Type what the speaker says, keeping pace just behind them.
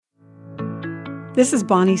This is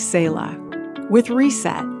Bonnie Sala with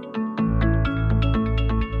Reset.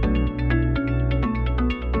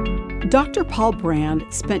 Dr. Paul Brand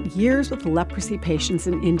spent years with leprosy patients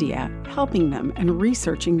in India, helping them and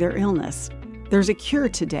researching their illness. There's a cure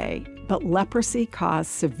today, but leprosy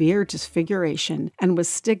caused severe disfiguration and was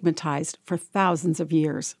stigmatized for thousands of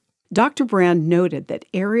years. Dr. Brand noted that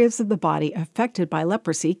areas of the body affected by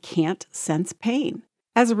leprosy can't sense pain.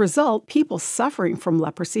 As a result, people suffering from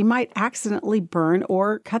leprosy might accidentally burn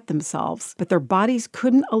or cut themselves, but their bodies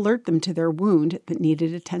couldn't alert them to their wound that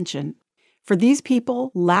needed attention. For these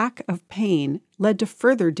people, lack of pain led to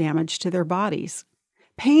further damage to their bodies.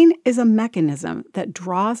 Pain is a mechanism that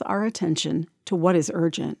draws our attention to what is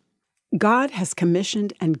urgent. God has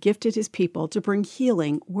commissioned and gifted His people to bring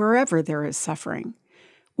healing wherever there is suffering.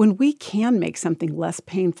 When we can make something less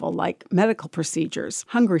painful, like medical procedures,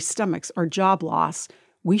 hungry stomachs, or job loss,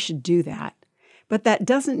 we should do that. But that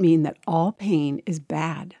doesn't mean that all pain is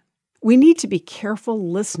bad. We need to be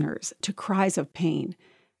careful listeners to cries of pain,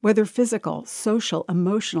 whether physical, social,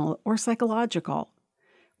 emotional, or psychological.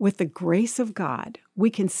 With the grace of God, we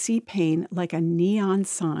can see pain like a neon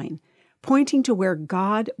sign, pointing to where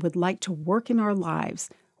God would like to work in our lives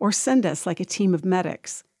or send us like a team of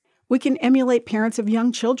medics. We can emulate parents of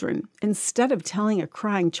young children. Instead of telling a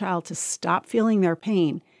crying child to stop feeling their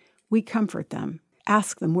pain, we comfort them,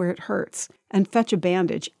 ask them where it hurts, and fetch a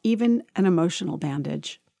bandage, even an emotional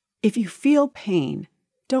bandage. If you feel pain,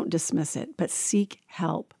 don't dismiss it, but seek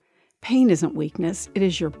help. Pain isn't weakness. It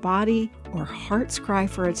is your body or heart's cry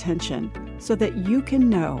for attention so that you can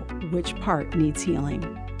know which part needs healing.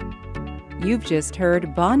 You've just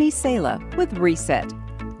heard Bonnie Sala with Reset.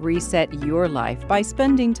 Reset your life by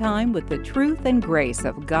spending time with the truth and grace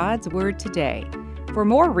of God's Word today. For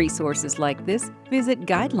more resources like this, visit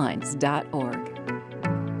guidelines.org.